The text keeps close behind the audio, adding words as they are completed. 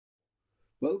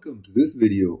Welcome to this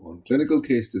video on clinical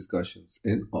case discussions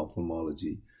in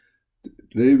ophthalmology.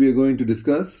 Today we are going to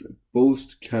discuss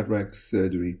post-cataract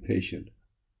surgery patient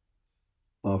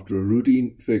after a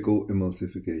routine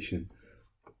phacoemulsification.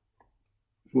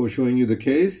 Before showing you the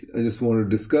case, I just want to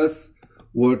discuss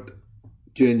what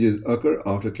changes occur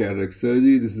after cataract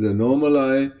surgery. This is a normal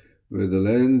eye with the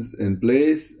lens in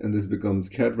place, and this becomes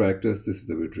cataractus. This is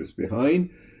the vitreous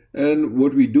behind. And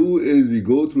what we do is we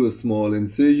go through a small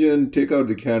incision, take out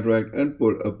the cataract, and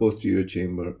put a posterior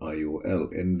chamber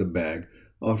IOL in the bag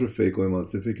after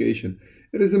phacoemulsification.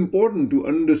 It is important to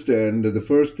understand that the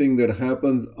first thing that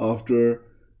happens after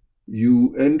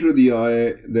you enter the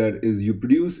eye, that is, you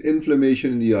produce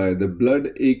inflammation in the eye. The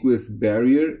blood aqueous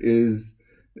barrier is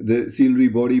the ciliary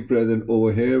body present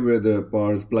over here where the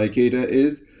pars plicator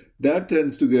is. That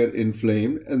tends to get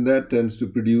inflamed, and that tends to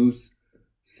produce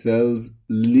cells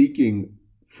leaking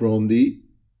from the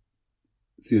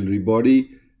ciliary body,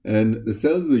 and the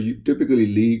cells which typically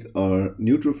leak are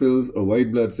neutrophils or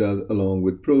white blood cells along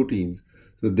with proteins.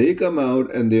 So they come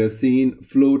out and they are seen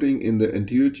floating in the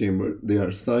anterior chamber. They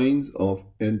are signs of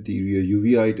anterior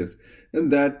uveitis, and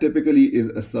that typically is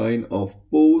a sign of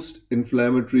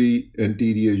post-inflammatory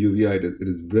anterior uveitis. It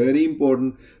is very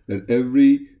important that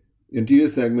every anterior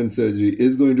segment surgery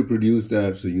is going to produce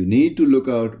that, so you need to look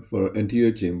out for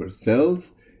anterior chamber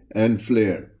cells and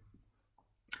flare.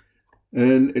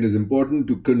 And it is important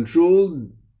to control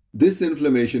this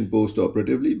inflammation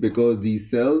post-operatively, because these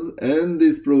cells and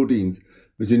these proteins,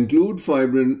 which include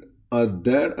fibrin, are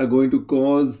going to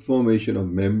cause formation of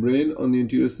membrane on the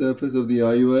anterior surface of the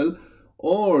IOL,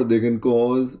 or they can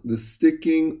cause the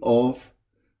sticking of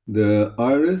the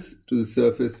iris to the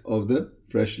surface of the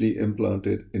freshly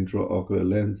implanted intraocular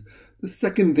lens. The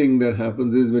second thing that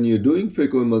happens is when you're doing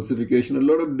phacoemulsification, a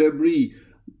lot of debris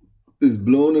is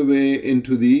blown away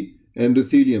into the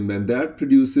endothelium, and that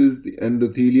produces the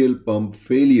endothelial pump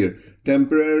failure.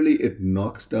 Temporarily, it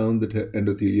knocks down the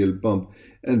endothelial pump,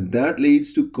 and that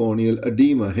leads to corneal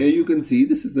edema. Here you can see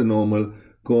this is the normal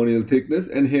corneal thickness,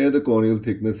 and here the corneal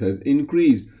thickness has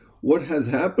increased. What has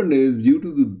happened is, due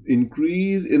to the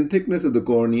increase in thickness of the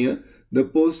cornea, the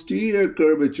posterior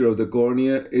curvature of the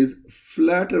cornea is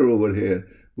flatter over here.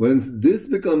 Once this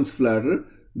becomes flatter,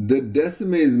 the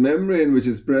Descemet's membrane, which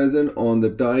is present on the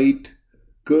tight,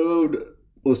 curved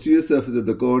posterior surface of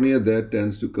the cornea, that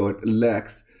tends to get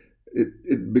lax.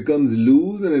 It becomes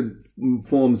loose and it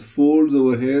forms folds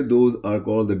over here. Those are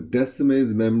called the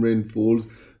Descemet's membrane folds,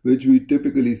 which we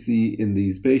typically see in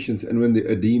these patients. And when the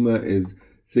edema is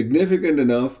significant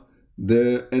enough,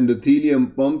 the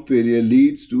endothelium pump failure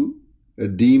leads to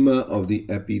edema of the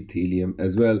epithelium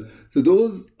as well. So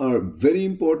those are very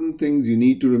important things you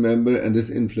need to remember, and this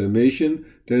inflammation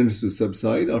tends to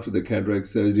subside after the cataract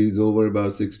surgery is over,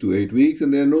 about 6 to 8 weeks,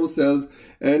 and there are no cells,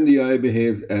 and the eye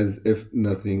behaves as if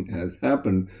nothing has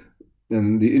happened,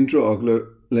 and the intraocular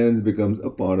lens becomes a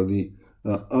part of the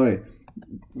eye.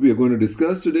 We are going to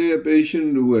discuss today a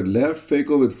patient who had left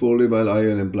phaco with full labile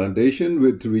IOL implantation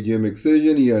with pterygium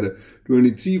excision. He had a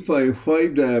 23.5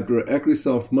 diopter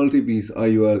Acrisoft multi-piece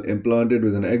IOL implanted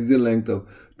with an axial length of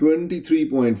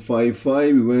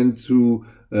 23.55. We went through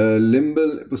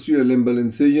posterior limbal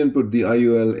incision, put the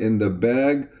IOL in the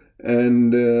bag,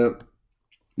 and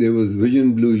there was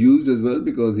vision blue used as well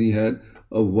because he had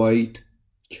a white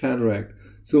cataract.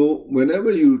 So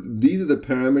whenever these are the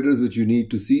parameters which you need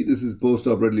to see. This is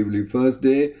post-operatively first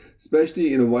day.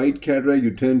 Especially in a white cataract, you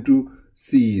tend to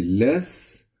see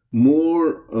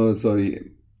more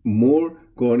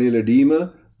corneal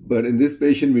edema. But in this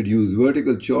patient, we'd use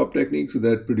vertical chop technique, so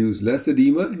that produce less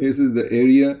edema. This is the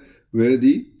area where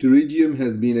the pterygium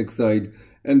has been excised.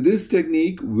 And this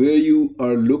technique, where you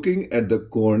are looking at the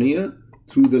cornea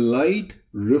through the light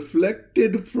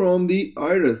reflected from the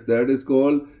iris, that is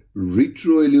called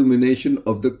retroillumination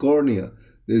of the cornea.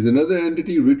 There is another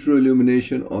entity,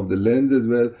 retroillumination of the lens as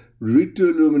well.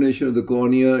 Retroillumination of the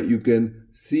cornea, you can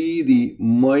see the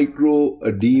micro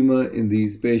edema in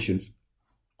these patients.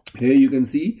 Here you can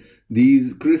see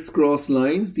these crisscross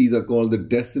lines. These are called the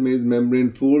Descemet's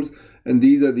membrane folds, and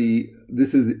this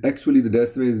is actually the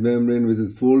Descemet's membrane, which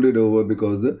is folded over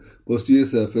because the posterior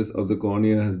surface of the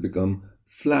cornea has become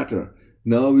flatter.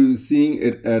 Now we're seeing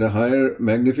it at a higher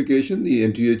magnification, the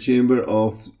anterior chamber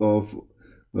of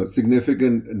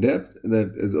significant depth,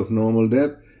 that is of normal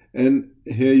depth. And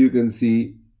here you can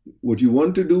see what you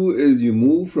want to do is you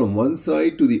move from one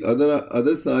side to the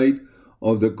other side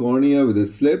of the cornea with a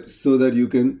slip, so that you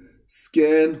can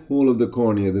scan whole of the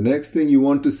cornea. The next thing you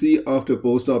want to see after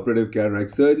post-operative cataract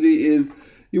surgery is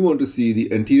you want to see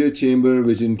the anterior chamber,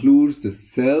 which includes the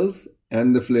cells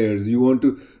and the flares.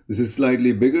 This is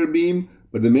slightly bigger beam,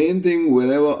 But the main thing,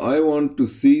 whenever I want to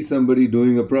see somebody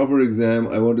doing a proper exam,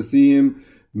 I want to see him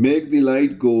make the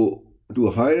light go to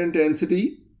a higher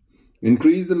intensity,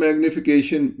 increase the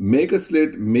magnification, make a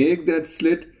slit, make that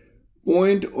slit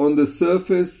point on the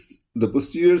surface. The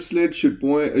posterior slit should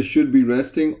be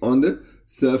resting on the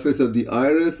surface of the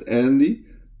iris, and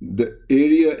the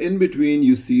area in between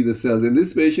you see the cells. In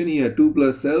this patient, he had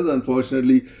 2+ cells.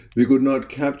 Unfortunately, we could not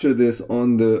capture this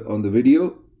on the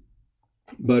video,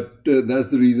 but that's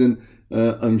the reason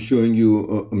I'm showing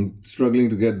you. I'm struggling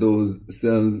to get those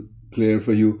cells clear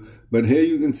for you. But here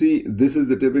you can see this is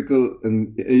the typical,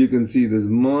 and here you can see there's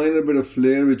minor bit of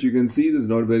flare, which you can see there's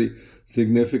not very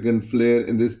significant flare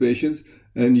in this patient.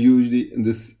 And usually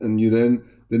this, and you then,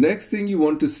 the next thing you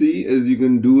want to see is you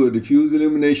can do a diffuse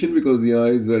illumination because the eye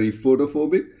is very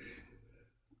photophobic.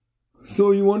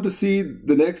 So you want to see,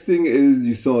 the next thing is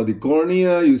you saw the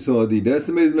cornea, you saw the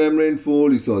Descemet's membrane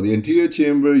fold, you saw the anterior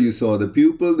chamber, you saw the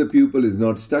pupil. The pupil is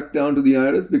not stuck down to the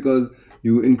iris because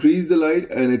you increase the light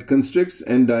and it constricts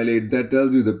and dilates. That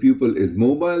tells you the pupil is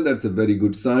mobile. That's a very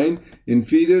good sign.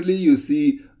 Inferiorly, you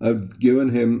see I've given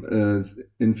him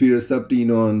inferior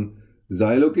subtenon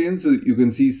xylocaine, so you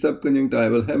can see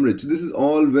subconjunctival hemorrhage. This is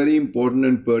all very important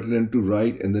and pertinent to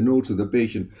write in the notes of the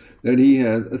patient, that he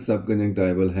has a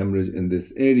subconjunctival hemorrhage in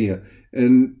this area.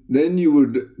 And then you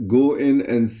would go in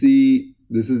and see,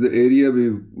 this is the area we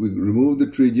remove the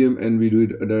pterygium and we do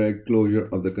a direct closure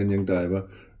of the conjunctiva.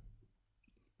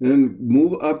 And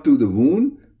move up to the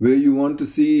wound, where you want to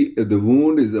see if the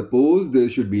wound is opposed, there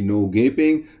should be no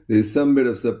gaping. There is some bit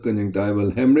of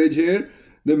subconjunctival hemorrhage here.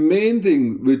 The main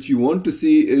thing which you want to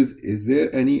see is there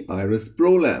any iris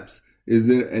prolapse? Is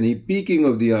there any peaking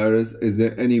of the iris? Is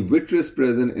there any vitreous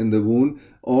present in the wound?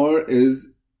 Or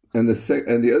and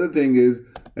the other thing is,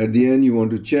 at the end you want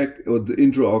to check the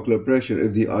intraocular pressure.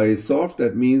 If the eye is soft,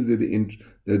 that means that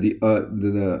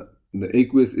the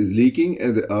aqueous is leaking,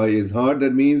 and the eye is hard,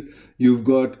 that means you've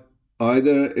got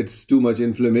either it's too much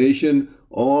inflammation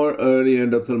or early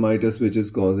endophthalmitis, which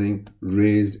is causing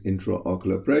raised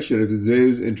intraocular pressure. If it's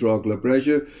raised intraocular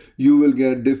pressure, you will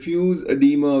get diffuse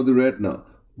edema of the retina.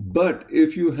 But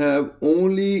if you have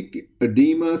only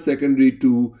edema secondary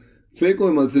to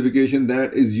phacoemulsification,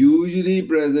 that is usually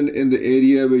present in the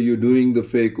area where you're doing the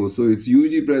phaco. So it's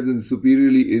usually present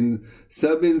superiorly in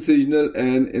subincisional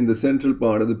and in the central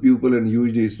part of the pupil, and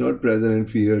usually it's not present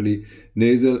inferiorly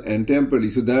nasal and temporally.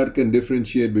 So that can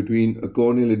differentiate between a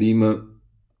corneal edema,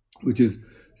 which is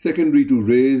secondary to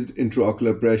raised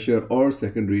intraocular pressure, or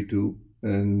secondary to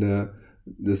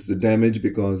this the damage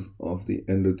because of the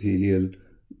endothelial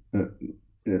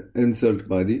insult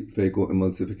by the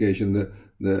phacoemulsification.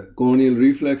 The corneal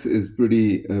reflex is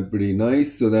pretty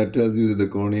nice, so that tells you that the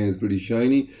cornea is pretty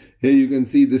shiny. Here you can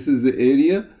see this is the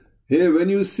area. Here, when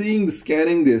you're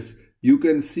scanning this, you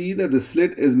can see that the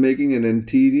slit is making an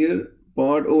anterior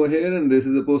part over here, and this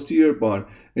is a posterior part,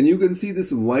 and you can see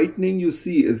this whitening you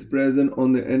see is present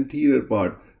on the anterior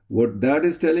part. What that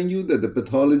is telling you, that the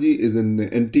pathology is in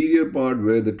the anterior part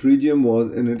where the pterygium was,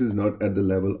 and it is not at the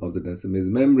level of the Descemet's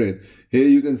membrane. Here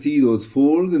you can see those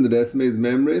folds in the Descemet's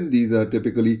membrane. These are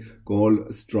typically called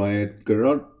striate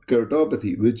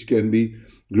keratopathy, which can be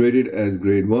graded as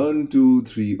grade 1, 2,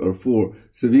 3, or 4.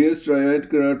 Severe striate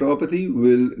keratopathy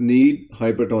will need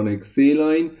hypertonic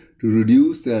saline to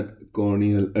reduce that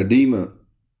corneal edema.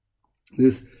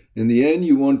 This, in the end,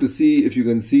 you want to see if you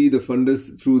can see the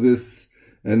fundus through this.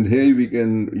 And here we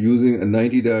can, using a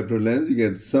 90 diopter lens, we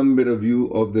get some bit of view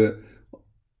of the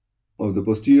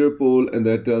posterior pole, and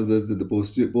that tells us that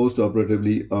the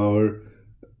post-operatively our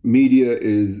media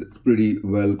is pretty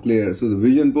well clear. So the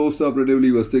vision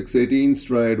post-operatively was 618,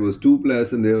 striate was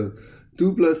 2+, and there were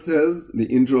 2+ cells. The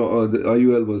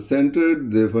IUL was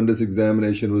centered. The fundus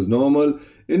examination was normal.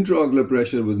 Intraocular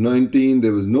pressure was 19.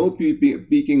 There was no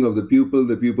peaking of the pupil.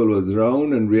 The pupil was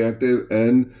round and reactive,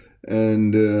 and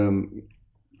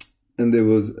there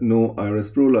was no iris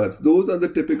prolapse. Those are the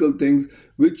typical things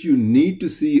which you need to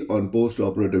see on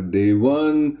post-operative day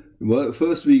 1,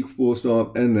 first week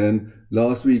post-op, and then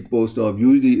last week post-op.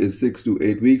 Usually is 6 to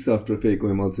 8 weeks after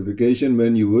phacoemulsification,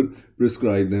 when you would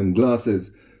prescribe them glasses.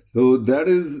 So that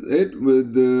is it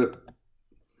with the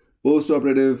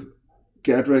post-operative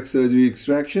cataract surgery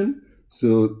extraction.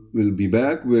 So we'll be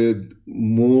back with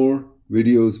more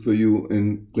videos for you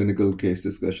in clinical case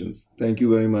discussions. Thank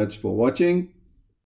you very much for watching.